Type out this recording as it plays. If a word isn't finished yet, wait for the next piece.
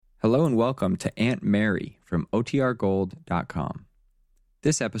Hello and welcome to Aunt Mary from OTRGold.com.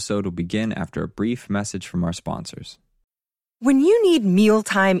 This episode will begin after a brief message from our sponsors. When you need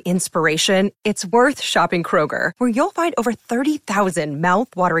mealtime inspiration, it's worth shopping Kroger, where you'll find over 30,000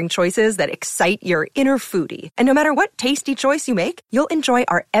 mouth-watering choices that excite your inner foodie. And no matter what tasty choice you make, you'll enjoy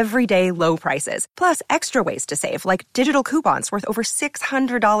our everyday low prices, plus extra ways to save, like digital coupons worth over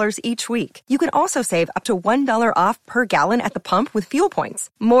 $600 each week. You can also save up to $1 off per gallon at the pump with fuel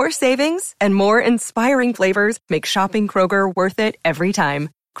points. More savings and more inspiring flavors make shopping Kroger worth it every time.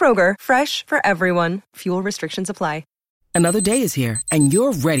 Kroger, fresh for everyone. Fuel restrictions apply. Another day is here, and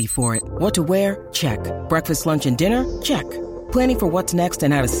you're ready for it. What to wear? Check. Breakfast, lunch, and dinner? Check. Planning for what's next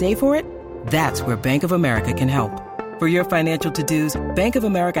and how to save for it? That's where Bank of America can help. For your financial to-dos, Bank of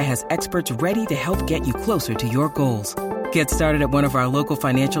America has experts ready to help get you closer to your goals. Get started at one of our local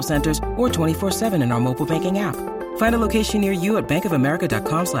financial centers or 24/7 in our mobile banking app. Find a location near you at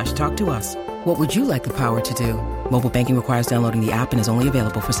bankofamerica.com/talktous. What would you like the power to do? Mobile banking requires downloading the app and is only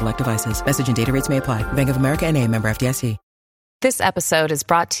available for select devices. Message and data rates may apply. Bank of America N.A., member FDIC. This episode is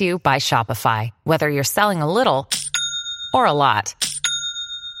brought to you by Shopify. Whether you're selling a little or a lot,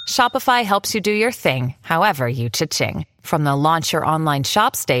 Shopify helps you do your thing, however you cha-ching. From the launch your online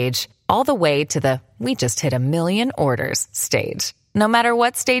shop stage, all the way to the we just hit 1 million orders stage. No matter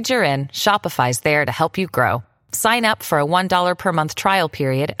what stage you're in, Shopify's there to help you grow. Sign up for a $1 per month trial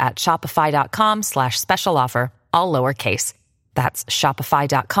period at shopify.com/special offer, all lowercase. That's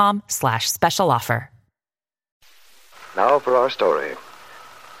shopify.com/special offer. Now for our story.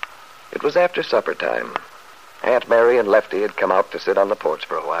 It was after supper time. Aunt Mary and Lefty had come out to sit on the porch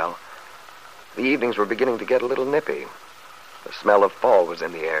for a while. The evenings were beginning to get a little nippy. The smell of fall was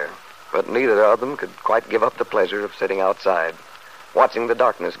in the air, but neither of them could quite give up the pleasure of sitting outside, watching the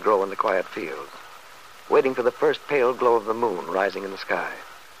darkness grow in the quiet fields, waiting for the first pale glow of the moon rising in the sky.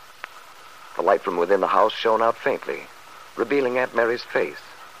 The light from within the house shone out faintly, revealing Aunt Mary's face,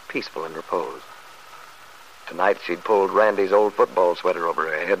 peaceful in repose. Tonight she'd pulled Randy's old football sweater over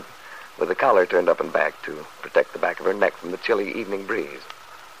her head, with the collar turned up and back to protect the back of her neck from the chilly evening breeze.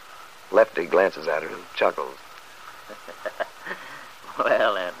 Lefty glances at her and chuckles.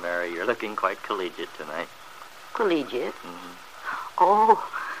 Well, Aunt Mary, you're looking quite collegiate tonight. Collegiate? Mm-hmm. Oh,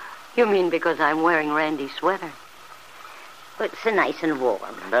 you mean because I'm wearing Randy's sweater? But it's so nice and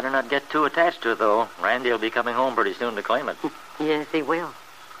warm. Better not get too attached to it, though. Randy will be coming home pretty soon to claim it. Yes, he will.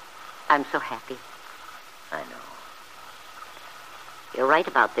 I'm so happy. I know. You're right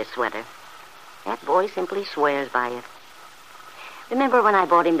about this sweater. That boy simply swears by it. Remember when I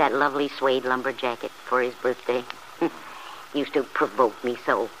bought him that lovely suede lumber jacket for his birthday? Used to provoke me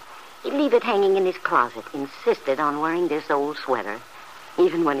so. He'd leave it hanging in his closet, insisted on wearing this old sweater,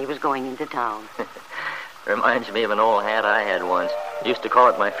 even when he was going into town. Reminds me of an old hat I had once. Used to call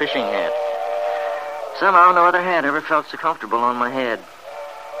it my fishing hat. Somehow no other hat ever felt so comfortable on my head.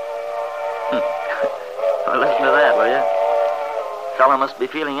 Well, listen to that, will you? Fella must be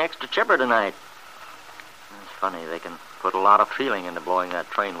feeling extra chipper tonight. It's funny, they can put a lot of feeling into blowing that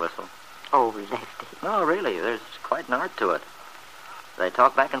train whistle. Oh, Lefty. No, really, there's quite an art to it. They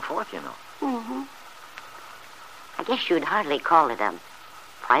talk back and forth, you know. Mm-hmm. I guess you'd hardly call it a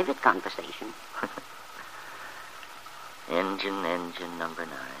private conversation. Engine number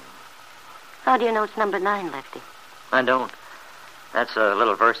 9. How do you know it's number 9, Lefty? I don't. That's a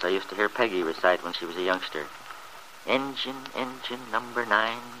little verse I used to hear Peggy recite when she was a youngster. Engine number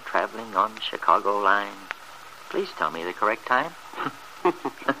 9, traveling on Chicago line. Please tell me the correct time.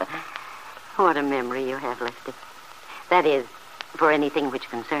 What a memory you have, Lefty. That is, for anything which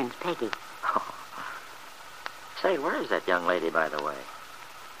concerns Peggy. Oh. Say, where is that young lady, by the way?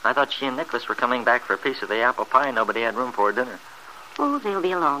 I thought she and Nicholas were coming back for a piece of the apple pie nobody had room for at dinner. Oh, they'll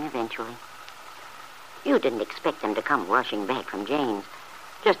be along eventually. You didn't expect them to come rushing back from Jane's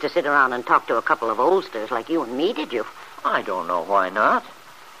just to sit around and talk to a couple of oldsters like you and me, did you? I don't know why not.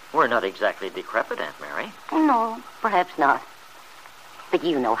 We're not exactly decrepit, Aunt Mary. No, perhaps not. But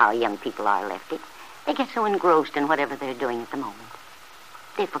you know how young people are, Lefty. They get so engrossed in whatever they're doing at the moment.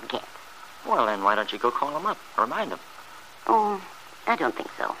 They forget. Well, then why don't you go call them up? Remind them. Oh, I don't think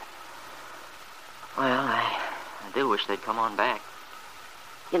so. Well, I do wish they'd come on back.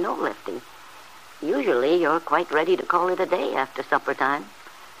 You know, Lefty, usually you're quite ready to call it a day after supper time.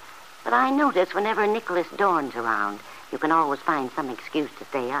 But I notice whenever Nicholas Dorn's around, you can always find some excuse to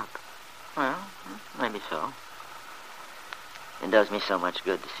stay up. Well, maybe so. It does me so much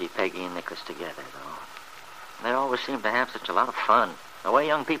good to see Peggy and Nicholas together, though. They always seem to have such a lot of fun, the way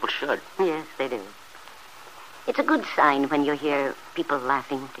young people should. Yes, they do. It's a good sign when you hear people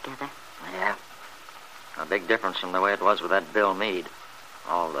laughing together. Yeah. A big difference from the way it was with that Bill Meade.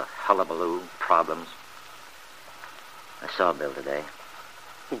 All the hullabaloo, problems. I saw Bill today.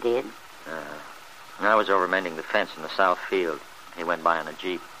 You did? I was over mending the fence in the south field. He went by on a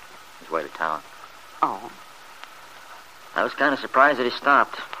Jeep, his way to town. Oh. I was kind of surprised that he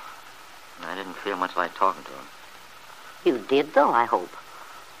stopped. I didn't feel much like talking to him. You did, though, I hope.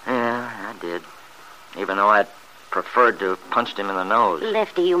 Yeah, I did. Even though I'd preferred to have punched him in the nose.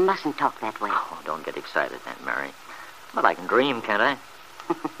 Lefty, you mustn't talk that way. Oh, don't get excited, Aunt Mary. But I can dream, can't I?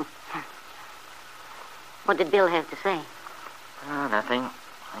 What did Bill have to say? Oh, nothing.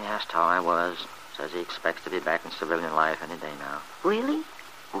 He asked how I was. Says he expects to be back in civilian life any day now. Really?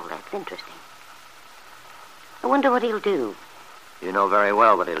 Well, that's interesting. I wonder what he'll do. You know very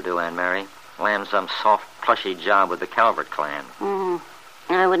well what he'll do, Aunt Mary. Land some soft, plushy job with the Calvert clan.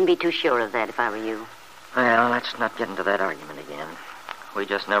 I wouldn't be too sure of that if I were you. Well, let's not get into that argument again. We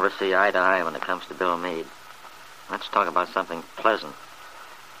just never see eye to eye when it comes to Bill Meade. Let's talk about something pleasant.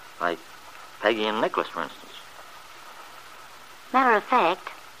 Like Peggy and Nicholas, for instance. Matter of fact,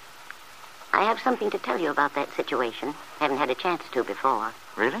 I have something to tell you about that situation. Haven't had a chance to before.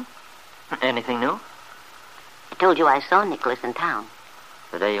 Really? Anything new? I told you I saw Nicholas in town.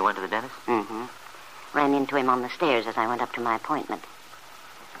 The day you went to the dentist? Mm-hmm. Ran into him on the stairs as I went up to my appointment.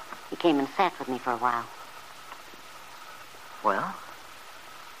 He came and sat with me for a while. Well?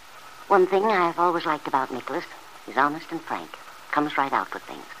 One thing I've always liked about Nicholas, he's honest and frank. Comes right out with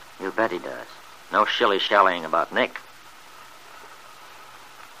things. You bet he does. No shilly-shallying about Nick.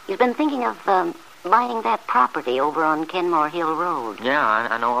 He's been thinking of buying that property over on Kenmore Hill Road. Yeah,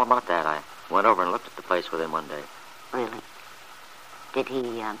 I know all about that. I went over and looked at the place with him one day. Really? Did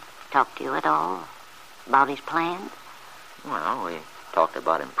he talk to you at all about his plans? Well, we talked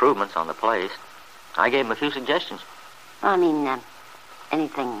about improvements on the place. I gave him a few suggestions. I mean,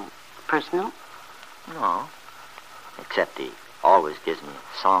 anything personal? No. Except he always gives me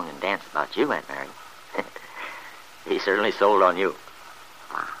a song and dance about you, Aunt Mary. He certainly sold on you.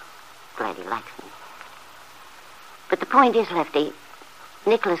 Wow. Glad he likes me. But the point is, Lefty,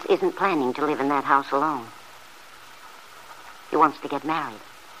 Nicholas isn't planning to live in that house alone. He wants to get married.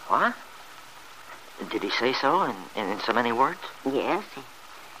 What? Did he say so in so many words? Yes.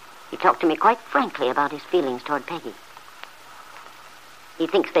 He talked to me quite frankly about his feelings toward Peggy. He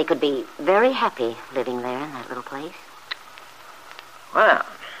thinks they could be very happy living there in that little place. Well,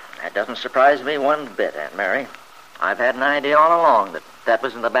 that doesn't surprise me one bit, Aunt Mary. I've had an idea all along that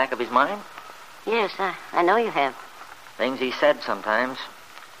was in the back of his mind. Yes, I know you have. Things he said sometimes.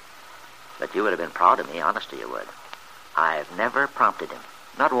 But you would have been proud of me, honestly you would. I've never prompted him.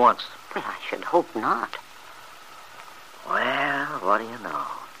 Not once. Well, I should hope not. Well, what do you know?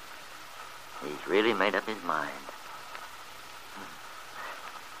 He's really made up his mind.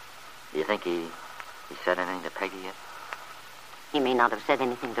 Do you think he said anything to Peggy yet? He may not have said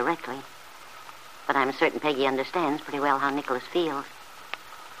anything directly, but I'm certain Peggy understands pretty well how Nicholas feels.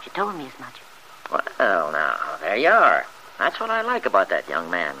 She told me as much. Well, now, there you are. That's what I like about that young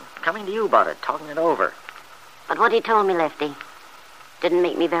man. Coming to you about it, talking it over. But what he told me, Lefty, didn't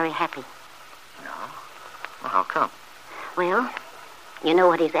make me very happy. No? Well, how come? Well, you know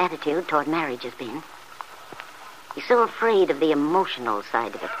what his attitude toward marriage has been. He's so afraid of the emotional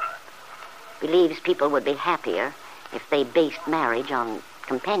side of it. Believes people would be happier if they based marriage on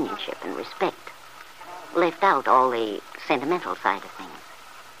companionship and respect. Left out all the sentimental side of things.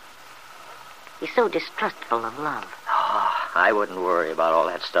 He's so distrustful of love. Oh, I wouldn't worry about all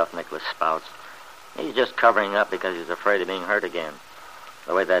that stuff Nicholas spouts. He's just covering up because he's afraid of being hurt again.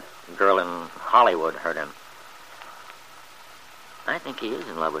 The way that girl in Hollywood hurt him. I think he is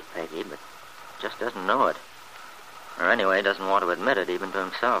in love with Peggy, but just doesn't know it. Or anyway, doesn't want to admit it even to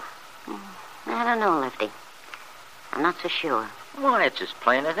himself. I don't know, Lefty. I'm not so sure. Why, it's as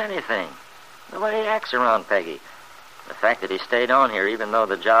plain as anything. The way he acts around Peggy. The fact that he stayed on here even though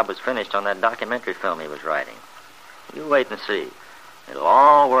the job was finished on that documentary film he was writing. You wait and see. It'll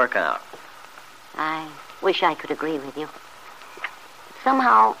all work out. I wish I could agree with you. But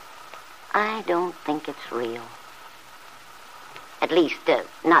somehow, I don't think it's real. At least,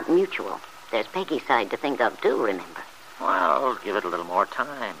 not mutual. There's Peggy's side to think of, too, remember? Well, give it a little more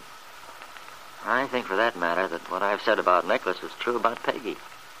time. I think, for that matter, that what I've said about Nicholas is true about Peggy.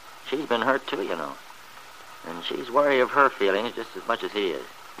 She's been hurt, too, you know. And she's wary of her feelings just as much as he is.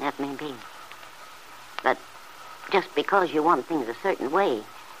 That may be. But just because you want things a certain way,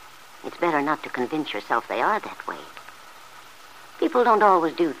 it's better not to convince yourself they are that way. People don't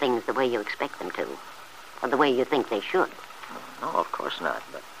always do things the way you expect them to, or the way you think they should. No, of course not,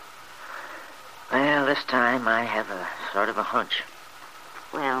 but... Well, this time I have a sort of a hunch.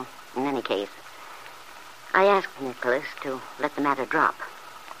 Well, in any case, I asked Nicholas to let the matter drop.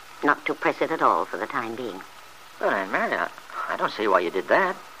 Not to press it at all for the time being. But, Aunt Mary, I don't see why you did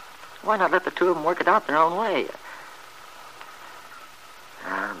that. Why not let the two of them work it out their own way?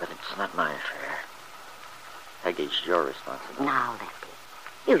 But it's not my affair. Peggy's your responsibility. Now, Lefty,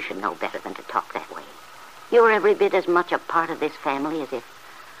 you should know better than to talk that way. You're every bit as much a part of this family as if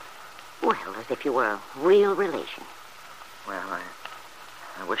you were a real relation. Well,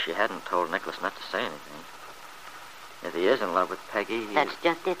 I wish you hadn't told Nicholas not to say anything. If he is in love with Peggy... That's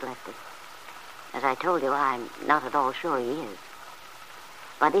just it, Lefty. As I told you, I'm not at all sure he is.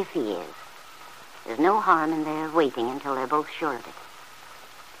 But if he is, there's no harm in their waiting until they're both sure of it.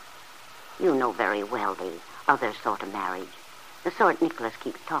 You know very well the other sort of marriage, the sort Nicholas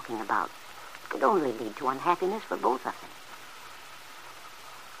keeps talking about, could only lead to unhappiness for both of them.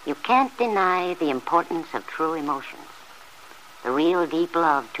 You can't deny the importance of true emotions, the real deep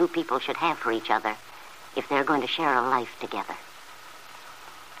love two people should have for each other if they're going to share a life together.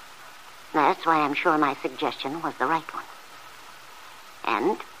 That's why I'm sure my suggestion was the right one.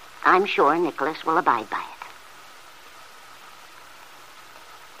 And I'm sure Nicholas will abide by it.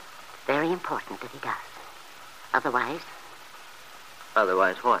 It's very important that he does. Otherwise...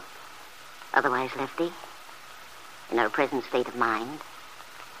 Otherwise what? Otherwise, Lefty, in her present state of mind,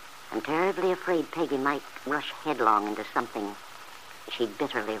 I'm terribly afraid Peggy might rush headlong into something she'd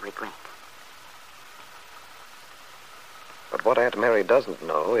bitterly regret. But what Aunt Mary doesn't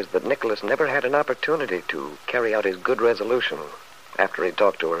know is that Nicholas never had an opportunity to carry out his good resolution after he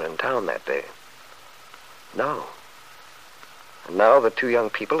talked to her in town that day. No. And now the two young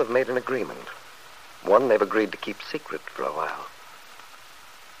people have made an agreement. One they've agreed to keep secret for a while.